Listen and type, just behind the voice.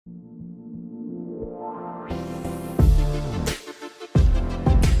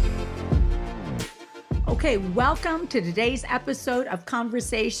Okay, welcome to today's episode of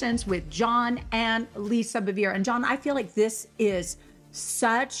Conversations with John and Lisa Bevere. And John, I feel like this is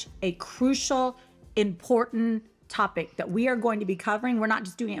such a crucial, important topic that we are going to be covering. We're not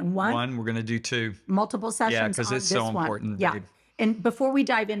just doing it in one. We're going to do two. Multiple sessions. Yeah, because it's so important. Yeah. Babe. And before we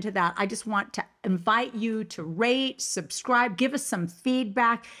dive into that, I just want to invite you to rate, subscribe, give us some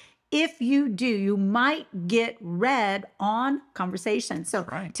feedback. If you do, you might get read on Conversations. So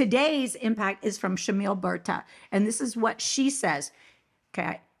right. Today's impact is from Shamil Berta. And this is what she says.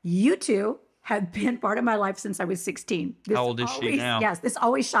 Okay, you two have been part of my life since I was 16. How old is she now? Yes, this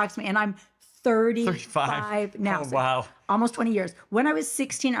always shocks me. And I'm 35 now. Oh, wow. Almost 20 years. When I was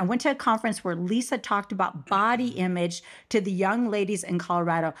 16, I went to a conference where Lisa talked about body image to the young ladies in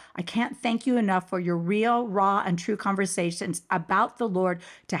Colorado. I can't thank you enough for your real, raw, and true conversations about the Lord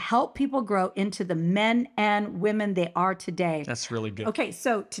to help people grow into the men and women they are today. That's really good. Okay,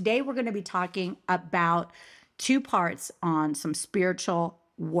 so today we're going to be talking about two parts on some spiritual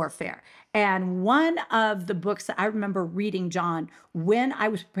warfare. And one of the books that I remember reading, John, when I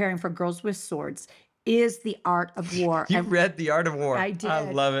was preparing for Girls with Swords, is The Art of War. You read The Art of War. I did.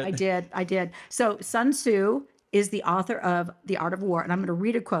 I love it. I did. So Sun Tzu is the author of The Art of War. And I'm going to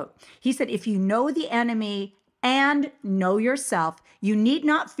read a quote. He said, "If you know the enemy and know yourself, you need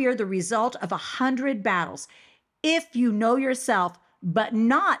not fear the result of 100 battles. If you know yourself, but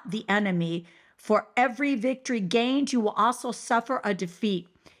not the enemy, for every victory gained, you will also suffer a defeat.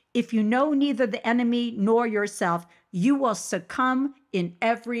 If you know neither the enemy nor yourself, you will succumb in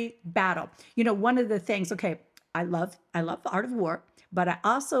every battle." You know, one of the things, okay, I love The Art of War, but I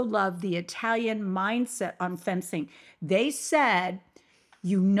also love the Italian mindset on fencing. They said,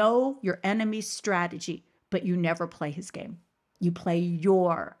 you know your enemy's strategy, but you never play his game. You play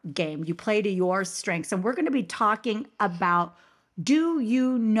your game. You play to your strengths. And we're going to be talking about, do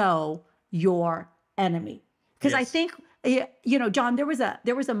you know your enemy? Because Yes. I think, you know, John, there was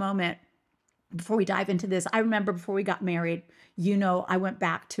a moment before we dive into this. I remember before we got married, you know, I went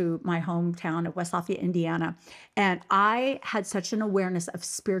back to my hometown of West Lafayette, Indiana, and I had such an awareness of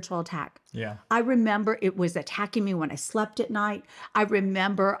spiritual attack. Yeah. I remember it was attacking me when I slept at night. I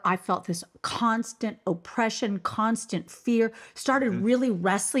remember I felt this constant oppression, constant fear, started really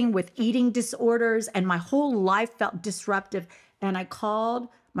wrestling with eating disorders, and my whole life felt disruptive. And I called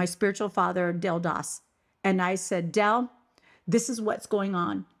my spiritual father, Del Das, and I said, "Del, this is what's going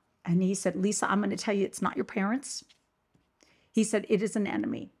on." And he said, "Lisa, I'm going to tell you, it's not your parents." He said, "It is an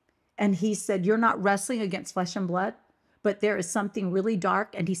enemy." And he said, "You're not wrestling against flesh and blood, but there is something really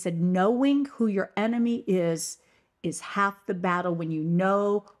dark." And he said, "Knowing who your enemy is half the battle when you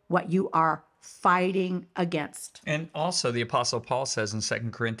know what you are fighting against." And also the Apostle Paul says in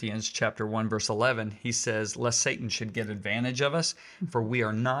 2 Corinthians chapter 1, verse 11, he says, "Lest Satan should get advantage of us, for we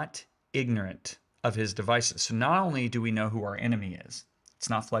are not ignorant of his devices." So not only do we know who our enemy is, it's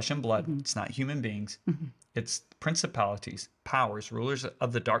not flesh and blood, it's not human beings, it's principalities, powers, rulers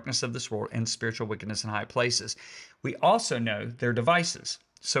of the darkness of this world, and spiritual wickedness in high places. We also know their devices.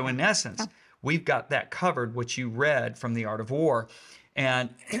 So in essence, we've got that covered, what you read from The Art of War.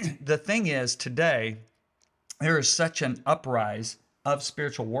 And the thing is, today, there is such an uprise of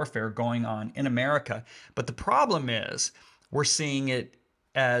spiritual warfare going on in America. But the problem is, we're seeing it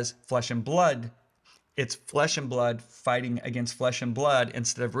as flesh and blood. It's flesh and blood fighting against flesh and blood,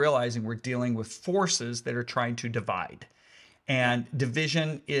 instead of realizing we're dealing with forces that are trying to divide. And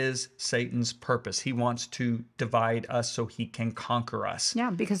division is Satan's purpose. He wants to divide us so he can conquer us.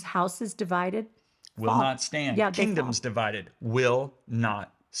 Yeah, because houses divided Will fall. not stand. Yeah, they Kingdoms fall. divided will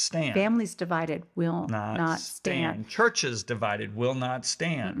not stand. Families divided will not stand. Churches divided will not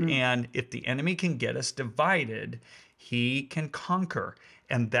stand. And if the enemy can get us divided, he can conquer.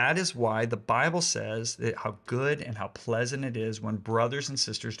 And that is why the Bible says that how good and how pleasant it is when brothers and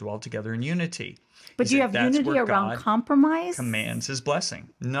sisters dwell together in unity. But do you have unity around God compromise? commands his blessing.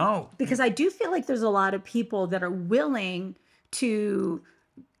 No. Because I do feel like there's a lot of people that are willing to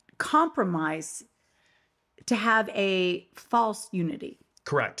compromise to have a false unity.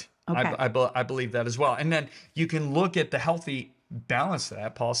 Correct. Okay. I believe that as well. And then you can look at the healthy balance of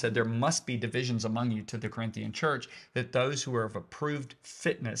that. Paul said there must be divisions among you to the Corinthian church, that those who are of approved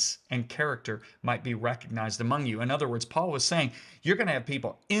fitness and character might be recognized among you. In other words, Paul was saying you're going to have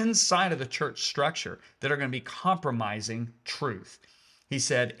people inside of the church structure that are going to be compromising truth. He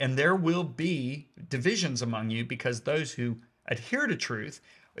said, and there will be divisions among you, because those who adhere to truth,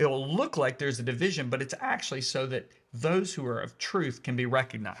 it will look like there's a division, but it's actually so that those who are of truth can be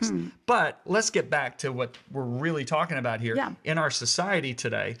recognized. But let's get back to what we're really talking about here. Yeah. In our society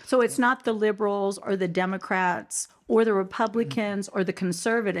today. So it's not the liberals or the Democrats or the Republicans or the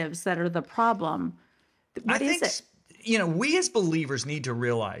conservatives that are the problem. I What is think, it? we as believers need to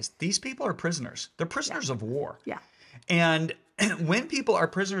realize these people are prisoners. They're prisoners of war. Yeah. And when people are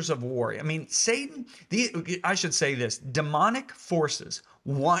prisoners of war, I mean, I should say this, demonic forces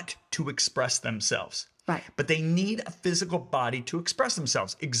want to express themselves. Right. But they need a physical body to express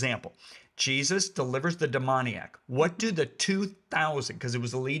themselves. Example, Jesus delivers the demoniac. What do the 2,000, because it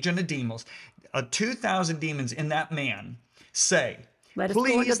was a legion of demons, 2,000 demons in that man say? Let us go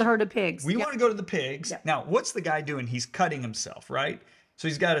into the herd of pigs. We want to go to the pigs. Yep. Now, what's the guy doing? He's cutting himself, right? So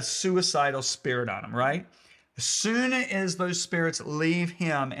he's got a suicidal spirit on him, right? As soon as those spirits leave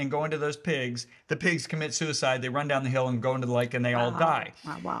him and go into those pigs, the pigs commit suicide. They run down the hill and go into the lake and they all die.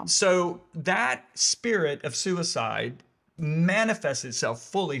 Wow. So that spirit of suicide manifests itself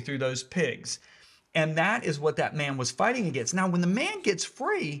fully through those pigs. And that is what that man was fighting against. Now, when the man gets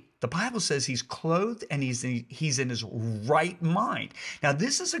free, the Bible says he's clothed and he's in his right mind. Now,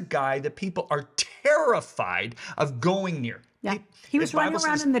 this is a guy that people are terrified of going near. Yeah. He was running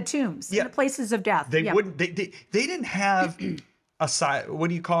around in the tombs, in the places of death. They wouldn't. They didn't have what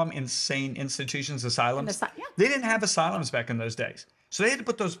do you call them? Insane institutions, asylums. They didn't have asylums back in those days, so they had to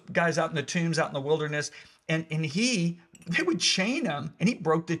put those guys out in the tombs, out in the wilderness, and they would chain him, and he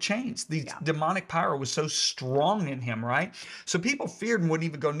broke the chains. The demonic power was so strong in him, right? So people feared and wouldn't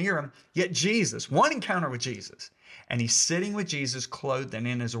even go near him. Yet Jesus, one encounter with Jesus, and he's sitting with Jesus, clothed and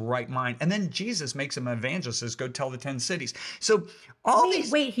in his right mind. And then Jesus makes him an evangelist, says, go tell the 10 cities. So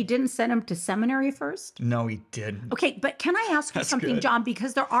Wait, he didn't send him to seminary first? No, he didn't. Okay, but can I ask you something, good. John?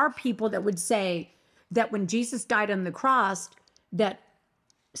 Because there are people that would say that when Jesus died on the cross, that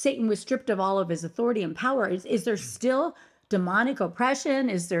Satan was stripped of all of his authority and power. Is there still demonic oppression?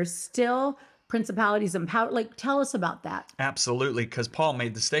 Is there still principalities and power? Like, tell us about that. Absolutely, because Paul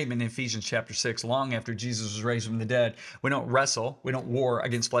made the statement in Ephesians chapter 6, long after Jesus was raised from the dead, we don't war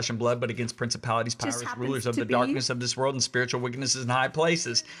against flesh and blood, but against principalities, powers, rulers of the darkness of this world, and spiritual wickednesses in high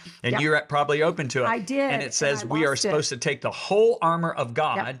places. And you're probably open to it. I did. And it says we are supposed to take the whole armor of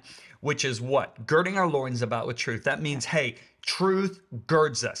God, which is what? Girding our loins about with truth. That means, hey, truth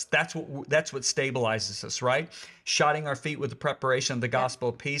girds us. That's what stabilizes us, right? Shodding our feet with the preparation of the gospel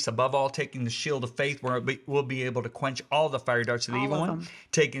of peace. Above all, taking the shield of faith, where we'll be able to quench all the fiery darts of the evil one.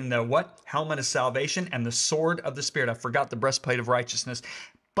 Taking the helmet of salvation and the sword of the Spirit. I forgot the breastplate of righteousness.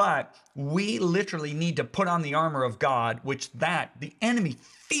 But we literally need to put on the armor of God, which the enemy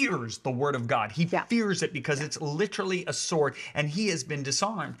fears the word of God. He fears it because it's literally a sword, and he has been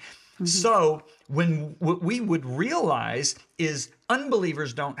disarmed. So what we would realize is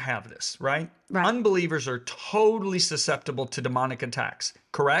unbelievers don't have this, right? Unbelievers are totally susceptible to demonic attacks,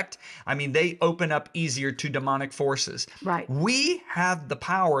 correct? I mean, they open up easier to demonic forces. Right. We have the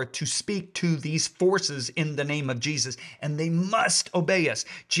power to speak to these forces in the name of Jesus, and they must obey us.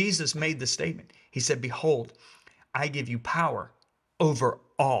 Jesus made the statement. He said, behold, I give you power over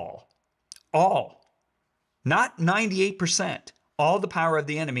all, not 98%. All the power of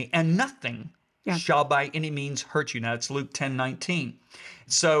the enemy, and nothing shall by any means hurt you. Now, it's Luke 10:19.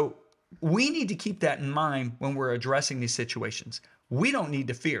 So we need to keep that in mind when we're addressing these situations. We don't need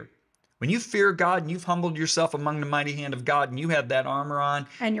to fear. When you fear God and you've humbled yourself among the mighty hand of God and you have that armor on,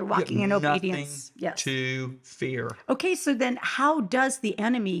 and you're walking in obedience, to fear. Okay, so then how does the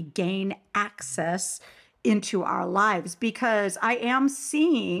enemy gain access into our lives? Because I am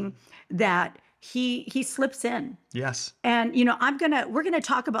seeing that he slips in. Yes. And, we're going to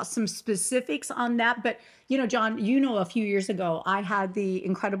talk about some specifics on that. But, John, a few years ago, I had the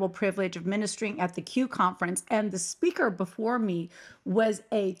incredible privilege of ministering at the Q conference, and the speaker before me was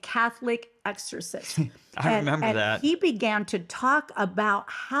a Catholic exorcist. I remember that. He began to talk about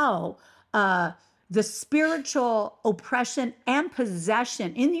how the spiritual oppression and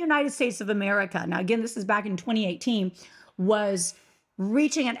possession in the United States of America, now, again, this is back in 2018, was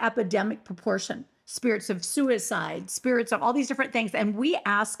reaching an epidemic proportion. Spirits of suicide, spirits of all these different things. And we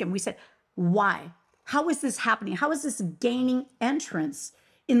asked him, we said, why? How is this happening? How is this gaining entrance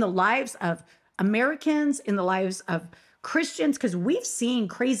in the lives of Americans, in the lives of Christians? Because we've seen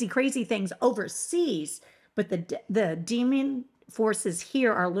crazy, crazy things overseas, but the demon forces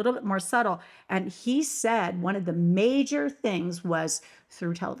here are a little bit more subtle. And he said one of the major things was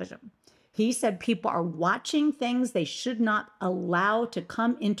through television. He said people are watching things they should not allow to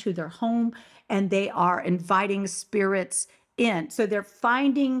come into their home, and they are inviting spirits in. So they're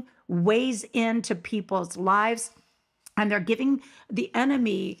finding ways into people's lives, and they're giving the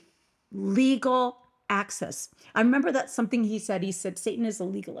enemy legal access. I remember that's something he said. He said, Satan is a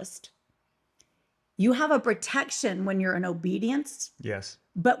legalist. You have a protection when you're in obedience. Yes.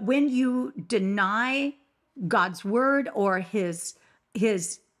 But when you deny God's word or his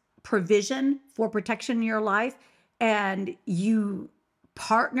provision for protection in your life, and you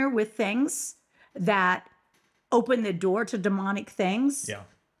partner with things that open the door to demonic things,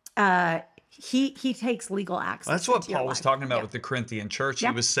 he takes legal access. That's what into your Paul was life. talking about with the Corinthian church. Yeah.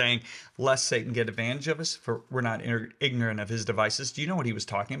 He was saying, lest Satan get advantage of us, for we're not ignorant of his devices. Do you know what he was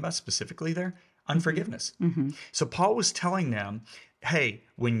talking about specifically there? Unforgiveness. So Paul was telling them, hey,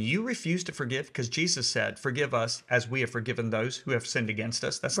 when you refuse to forgive, because Jesus said, forgive us as we have forgiven those who have sinned against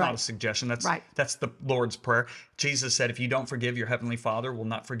us. That's not a suggestion. That's the Lord's Prayer. Jesus said, if you don't forgive, your heavenly Father will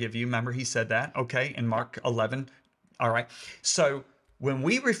not forgive you. Remember, he said that, okay, in Mark 11. All right. So when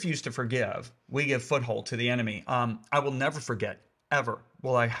we refuse to forgive, we give foothold to the enemy. I will never forget, ever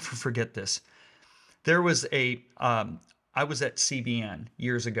will I ever forget this. There was I was at CBN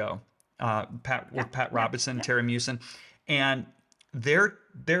years ago, with Pat Robertson, Terry Meeuwsen, and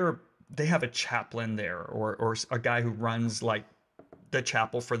they have a chaplain there, or a guy who runs like the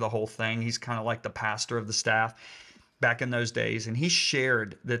chapel for the whole thing. He's kind of like the pastor of the staff back in those days. And he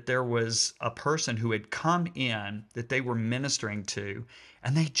shared that there was a person who had come in that they were ministering to,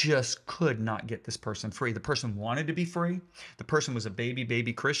 and they just could not get this person free. The person wanted to be free. The person was a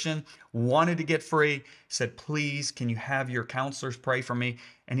baby Christian, wanted to get free, said, please, can you have your counselors pray for me?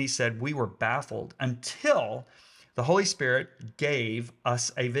 And he said, we were baffled until the Holy Spirit gave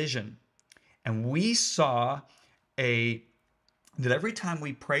us a vision. And we saw that every time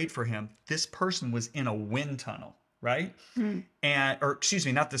we prayed for him, this person was in a wind tunnel, right? Or excuse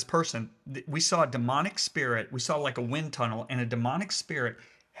me, not this person. We saw a demonic spirit. We saw like a wind tunnel, and a demonic spirit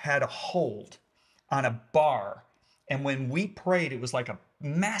had a hold on a bar. And when we prayed, it was like a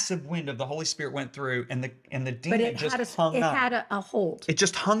massive wind of the Holy Spirit went through, and the demon just hung on. It had a hold. It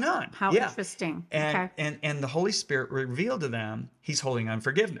just hung on. How interesting. And the Holy Spirit revealed to them he's holding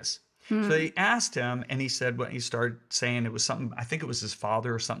unforgiveness. So they asked him, and he said, he started saying it was something, I think it was his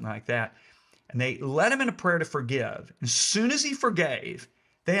father or something like that. And they led him in a prayer to forgive. As soon as he forgave,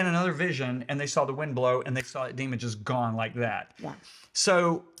 they had another vision, and they saw the wind blow, and they saw that demon just gone like that. Yeah.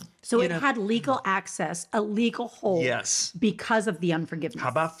 So it had legal access, a legal hold. Yes. Because of the unforgiveness. How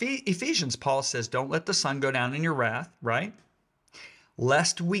about Ephesians? Paul says, don't let the sun go down in your wrath, right?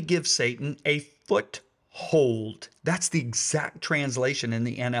 Lest we give Satan a foothold. That's the exact translation in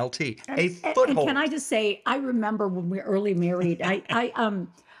the NLT. A foothold. And can I just say, I remember when we were early married,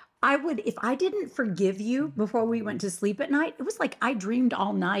 I would, if I didn't forgive you before we went to sleep at night, it was like I dreamed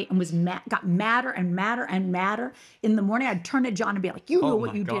all night and got madder and madder and madder. In the morning, I'd turn to John and be like, you know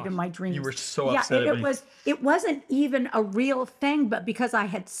what you did in my dreams. You were so upset at me. It wasn't even a real thing, but because I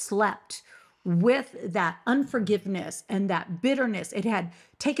had slept with that unforgiveness and that bitterness, it had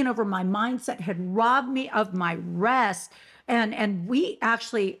taken over my mindset, had robbed me of my rest. And we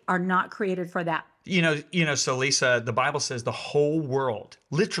actually are not created for that. So Lisa, the Bible says the whole world,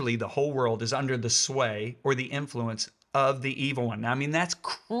 literally the whole world, is under the sway or the influence of the evil one. Now, I mean, that's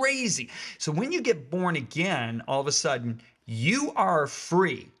crazy. So when you get born again, all of a sudden, you are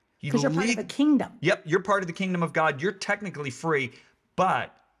free. Because you're part of the kingdom. Yep, you're part of the kingdom of God. You're technically free,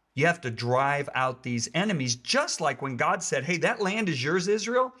 but you have to drive out these enemies, just like when God said, hey, that land is yours,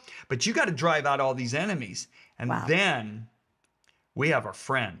 Israel, but you got to drive out all these enemies. And then we have our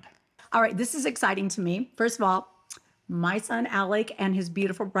friend. All right, this is exciting to me. First of all, my son Alec and his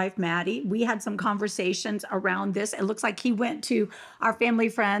beautiful wife Maddie, we had some conversations around this. It looks like he went to our family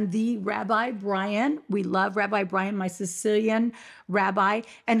friend, the Rabbi Brian. We love Rabbi Brian, my Sicilian rabbi.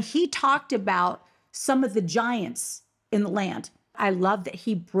 And he talked about some of the giants in the land. I love that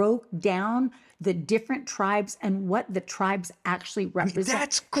he broke down the different tribes and what the tribes actually represent.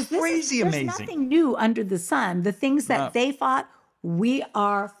 That's crazy amazing. There's nothing new under the sun. The things that they fought, we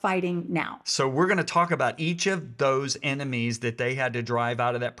are fighting now. So we're going to talk about each of those enemies that they had to drive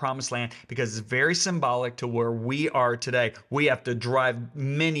out of that promised land, because it's very symbolic to where we are today. We have to drive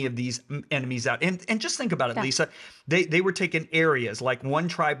many of these enemies out. And just think about it, Lisa. They were taking areas, like one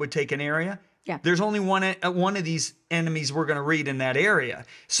tribe would take an area. Yeah. There's only one of these enemies we're going to read in that area.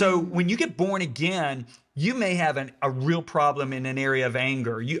 So when you get born again, you may have a real problem in an area of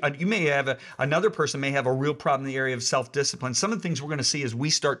anger. You may have another person may have a real problem in the area of self-discipline. Some of the things we're going to see as we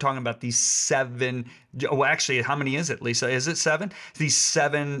start talking about these seven. Oh, actually, how many is it, Lisa? Is it seven? These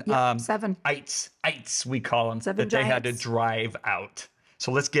seven. Seven. Ites, we call them, seven that giants. They had to drive out.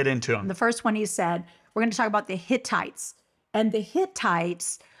 So let's get into them. The first one, he said, we're going to talk about the Hittites. And the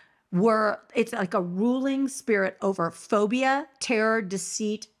Hittites it's like a ruling spirit over phobia, terror,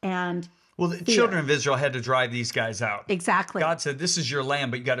 deceit, and well, the children of Israel had to drive these guys out. Exactly. God said, this is your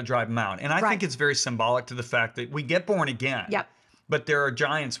land, but you got to drive them out. And I think it's very symbolic to the fact that we get born again. But there are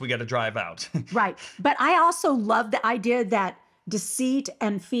giants we got to drive out. Right. But I also love the idea that deceit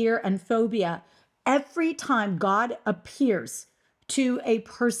and fear and phobia. Every time God appears to a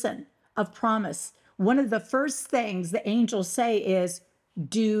person of promise, one of the first things the angels say is,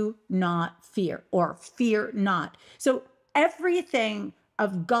 do not fear, or fear not. So everything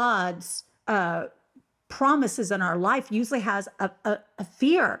of God's promises in our life usually has a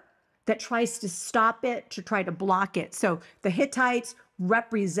fear that tries to stop it, to try to block it. So the Hittites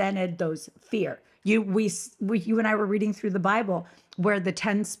represented those fear. You and I were reading through the Bible where the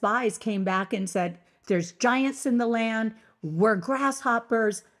 10 spies came back and said, there's giants in the land, we're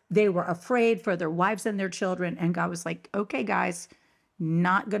grasshoppers. They were afraid for their wives and their children. And God was like, okay, guys,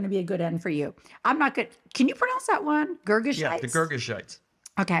 not going to be a good end for you. I'm not good. Can you pronounce that one? Girgashites? Yeah, the Girgashites.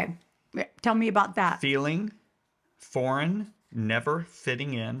 Okay. Tell me about that. Feeling foreign, never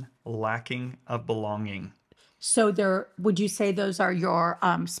fitting in, lacking of belonging. So would you say those are your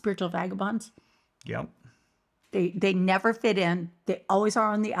spiritual vagabonds? Yep. They never fit in. They always are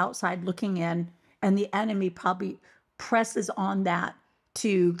on the outside looking in. And the enemy probably presses on that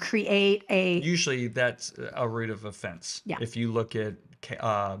to create Usually that's a root of offense. Yeah. If you look at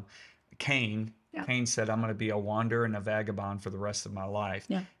Cain, Yeah. Cain said, I'm going to be a wanderer and a vagabond for the rest of my life.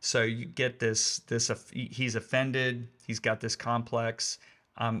 Yeah. So you get this, he's offended. He's got this complex.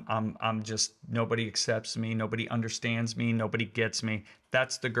 I'm just, nobody accepts me. Nobody understands me. Nobody gets me.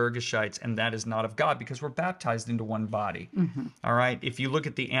 That's the Girgashites. And that is not of God, because we're baptized into one body. Mm-hmm. All right. If you look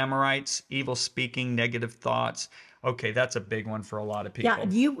at the Amorites, evil speaking, negative thoughts. Okay. That's a big one for a lot of people.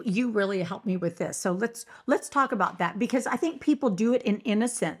 Yeah, you really helped me with this. So let's talk about that, because I think people do it in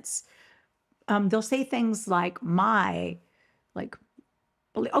innocence. They'll say things like,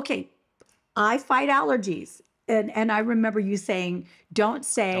 okay, I fight allergies. And I remember you saying, don't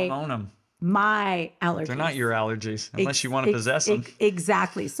say Don't own them. my allergies. They're not your allergies unless you want to possess them.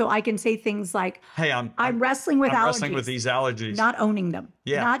 Exactly. So I can say things like, Hey, I'm wrestling with allergies. I'm wrestling with these allergies. Not owning them.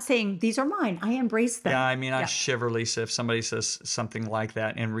 Yeah. Not saying these are mine. I embrace them. Yeah, I mean, I shiver, Lisa, if somebody says something like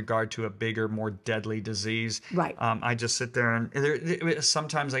that in regard to a bigger, more deadly disease. Right. I just sit there and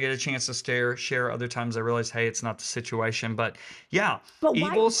sometimes I get a chance to share. Other times I realize, hey, it's not the situation. But yeah,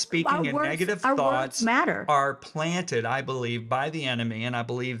 evil speaking and negative thoughts matter. are planted, I believe, by the enemy. And I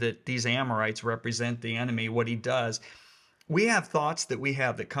believe that these Amorites represent the enemy, what he does. We have thoughts that we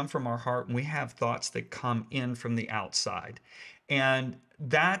have that come from our heart, and we have thoughts that come in from the outside. And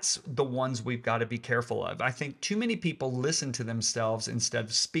that's the ones we've got to be careful of. I think too many people listen to themselves instead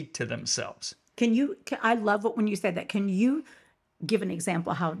of speak to themselves. I love it when you said that. Can you give an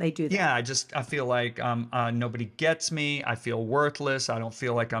example how they do that? Yeah, I feel like nobody gets me. I feel worthless. I don't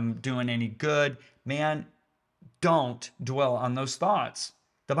feel like I'm doing any good. Man, don't dwell on those thoughts.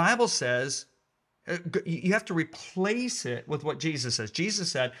 The Bible says you have to replace it with what Jesus says.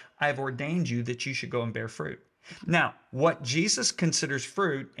 Jesus said, I have ordained you that you should go and bear fruit. Now, what Jesus considers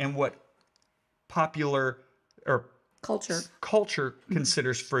fruit and what popular or culture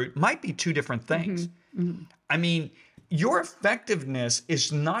considers fruit might be two different things. Mm-hmm. Mm-hmm. I mean, your effectiveness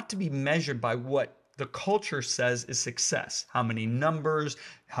is not to be measured by what the culture says is success. How many numbers,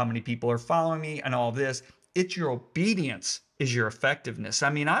 how many people are following me, and all this. It's your obedience is your effectiveness.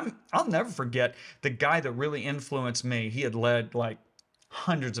 I mean, I'll never forget the guy that really influenced me. He had led like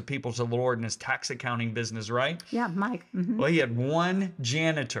hundreds of people to the Lord in his tax accounting business, right? Yeah, Mike. Mm-hmm. Well, he had one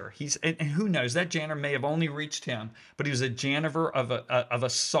janitor. And who knows, that janitor may have only reached him, but he was a janitor of a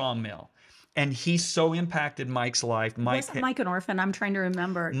sawmill. And he so impacted Mike's life. Wasn't Mike an orphan? I'm trying to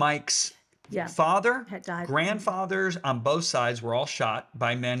remember. Mike's father, had died. Grandfathers on both sides were all shot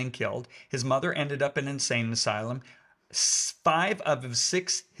by men and killed. His mother ended up in an insane asylum. 5 of his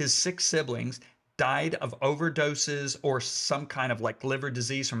 6 siblings died of overdoses or some kind of like liver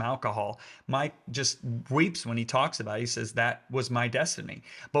disease from alcohol. Mike just weeps when he talks about it. He says, that was my destiny.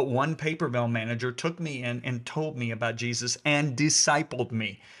 But one paper mill manager took me in and told me about Jesus and discipled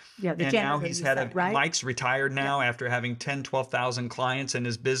me. Yeah, and now he's had right? Mike's retired now after having 10, 12,000 clients in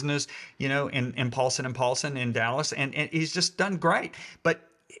his business, you know, in Paulson & Paulson in Dallas. And he's just done great. But,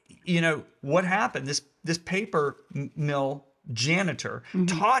 you know, what happened? This paper mill janitor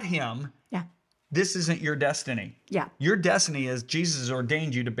taught him, this isn't your destiny. Yeah. Your destiny is Jesus has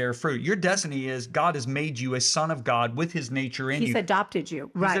ordained you to bear fruit. Your destiny is God has made you a son of God with his nature in you. He's adopted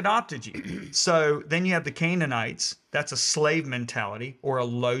you. Right. He's adopted you. So then you have the Canaanites. That's a slave mentality or a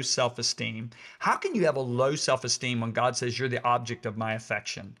low self-esteem. How can you have a low self-esteem when God says you're the object of my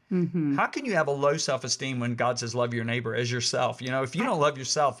affection? Mm-hmm. How can you have a low self-esteem when God says love your neighbor as yourself? You know, if you don't love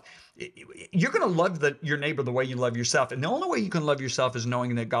yourself, you're going to love your neighbor the way you love yourself. And the only way you can love yourself is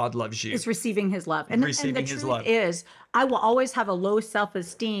knowing that God loves you. Is receiving his love. And the truth is, I will always have a low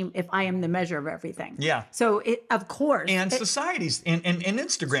self-esteem if I am the measure of everything. Yeah. So of course. And society's and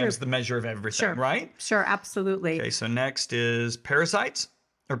Instagram's the measure of everything, right? Sure, absolutely. Okay, so next is parasites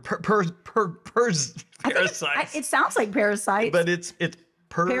or parasites. It sounds like parasites. But it's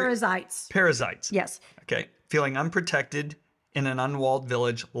parasites. Parasites. Yes. Okay. Feeling unprotected in an unwalled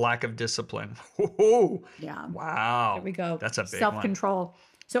village, lack of discipline. Oh, yeah. Wow. There we go. That's a big self-control.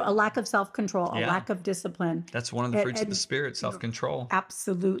 So a lack of self-control, a Yeah. lack of discipline. That's one of the fruits of the Spirit, self-control.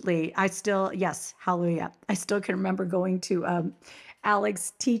 Absolutely. Yes, hallelujah. I still can remember going to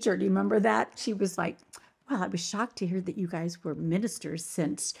Alex's teacher. Do you remember that? She was like, well, I was shocked to hear that you guys were ministers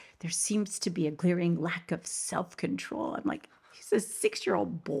since there seems to be a glaring lack of self-control. I'm like, he's a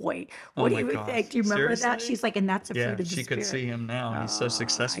 6-year-old boy. What do you think? Do you remember that? She's like, and that's a fruit of the Spirit. Yeah, she could see him now. He's so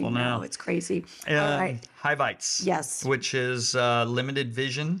successful I know, now. it's crazy. All right. Hivites. Yes. Which is limited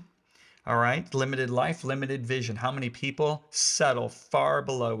vision. All right. Limited life, limited vision. How many people settle far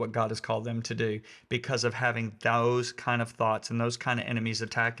below what God has called them to do because of having those kind of thoughts and those kind of enemies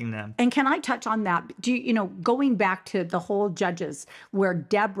attacking them? And can I touch on that? Going back to the whole Judges where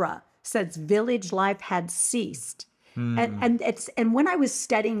Deborah says village life had ceased. And when I was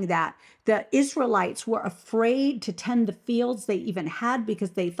studying that, the Israelites were afraid to tend the fields they even had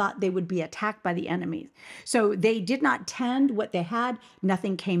because they thought they would be attacked by the enemies. So they did not tend what they had.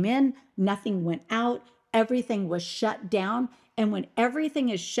 Nothing came in, nothing went out, everything was shut down. And when everything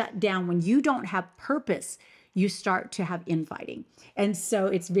is shut down, when you don't have purpose, you start to have infighting. And so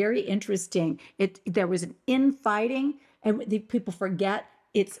it's very interesting. There was an infighting, and the people forget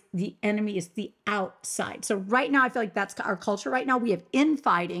it's the enemy is the outside. So right now, I feel like that's our culture right now. We have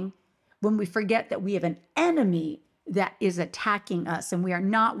infighting when we forget that we have an enemy that is attacking us, and we are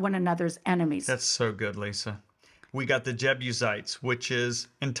not one another's enemies. That's so good, Lisa. We got the Jebusites, which is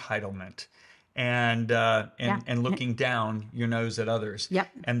entitlement and looking down your nose at others. Yep.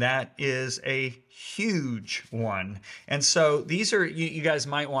 And that is a huge one. And so these are, you guys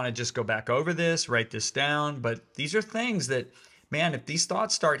might want to just go back over this, write this down, but these are things that, man, if these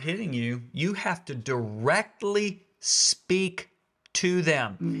thoughts start hitting you, you have to directly speak to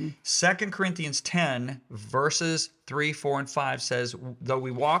them. 2 Corinthians 10 verses 3, 4, and 5 says, though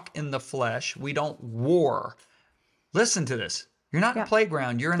we walk in the flesh, we don't war. Listen to this. You're not in a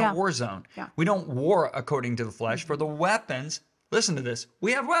playground. You're in a war zone. Yeah. We don't war according to the flesh. For the weapons, listen to this.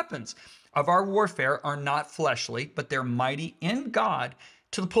 We have weapons of our warfare are not fleshly, but they're mighty in God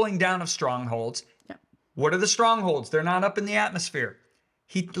to the pulling down of strongholds. What are the strongholds? They're not up in the atmosphere.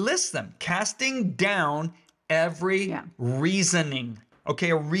 He lists them, casting down every reasoning.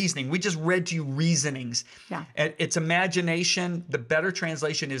 Okay, a reasoning. We just read to you reasonings. Yeah. It's imagination. The better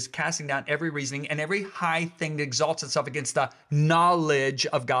translation is casting down every reasoning and every high thing that exalts itself against the knowledge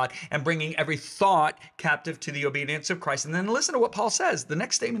of God and bringing every thought captive to the obedience of Christ. And then listen to what Paul says. The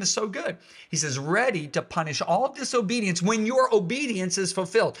next statement is so good. He says, ready to punish all disobedience when your obedience is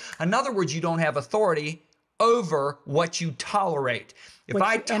fulfilled. In other words, you don't have authority over what you tolerate. If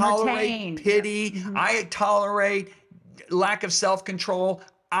I tolerate pity, I tolerate lack of self-control,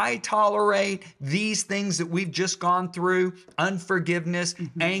 I tolerate these things that we've just gone through, unforgiveness,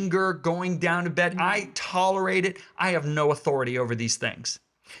 anger, going down to bed. I tolerate it. I have no authority over these things.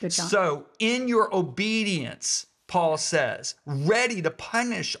 So in your obedience, Paul says, ready to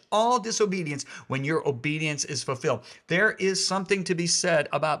punish all disobedience when your obedience is fulfilled. There is something to be said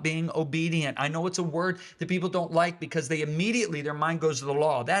about being obedient. I know it's a word that people don't like because they immediately, their mind goes to the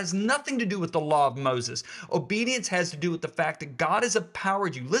law. That has nothing to do with the law of Moses. Obedience has to do with the fact that God has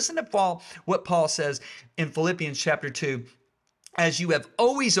empowered you. Listen to what Paul says in Philippians chapter 2, as you have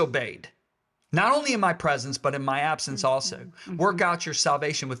always obeyed, not only in my presence, but in my absence also. Work out your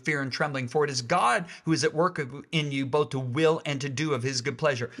salvation with fear and trembling, for it is God who is at work in you, both to will and to do of his good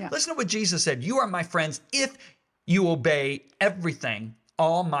pleasure. Listen to what Jesus said. You are my friends if you obey everything,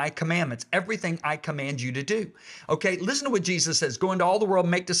 all my commandments, everything I command you to do. Okay, listen to what Jesus says. Go into all the world,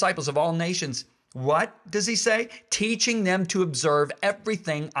 make disciples of all nations. What does he say? Teaching them to observe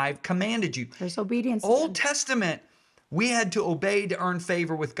everything I've commanded you. There's obedience. Old Testament, we had to obey to earn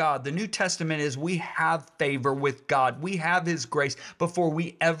favor with God. The New Testament is we have favor with God. We have his grace before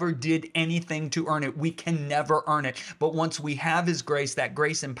we ever did anything to earn it. We can never earn it. But once we have his grace, that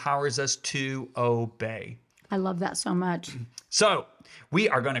grace empowers us to obey. I love that so much. So we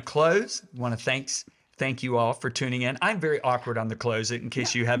are going to close. I want to thank thank you all for tuning in. I'm very awkward on the close in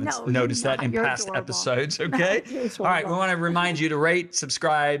case you haven't No, noticed you're that not. in You're past adorable. episodes, okay? All right, we want to remind you to rate,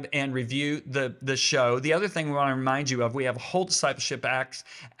 subscribe, and review the show. The other thing we want to remind you of, we have a whole discipleship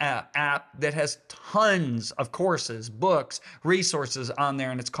app that has tons of courses, books, resources on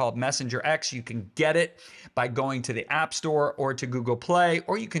there, and it's called MessengerX. You can get it by going to the App Store or to Google Play,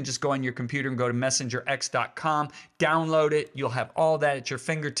 or you can just go on your computer and go to messengerx.com, download it. You'll have all that at your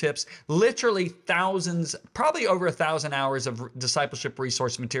fingertips. Literally thousands, probably over 1,000 hours of discipleship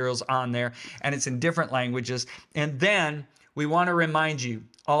resource materials on there, and it's in different languages. And then we want to remind you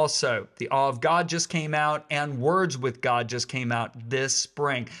also, The Awe of God just came out and Words with God just came out this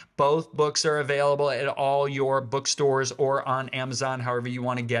spring. Both books are available at all your bookstores or on Amazon, however you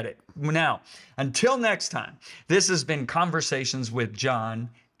want to get it. Now, until next time, this has been Conversations with John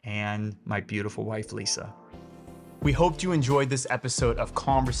and my beautiful wife, Lisa. We hoped you enjoyed this episode of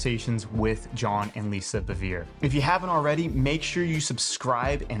Conversations with John and Lisa Bevere. If you haven't already, make sure you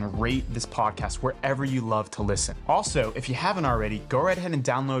subscribe and rate this podcast wherever you love to listen. Also, if you haven't already, go right ahead and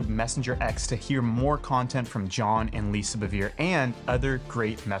download MessengerX to hear more content from John and Lisa Bevere and other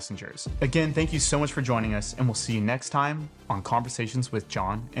great messengers. Again, thank you so much for joining us, and we'll see you next time on Conversations with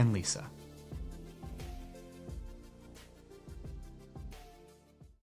John and Lisa.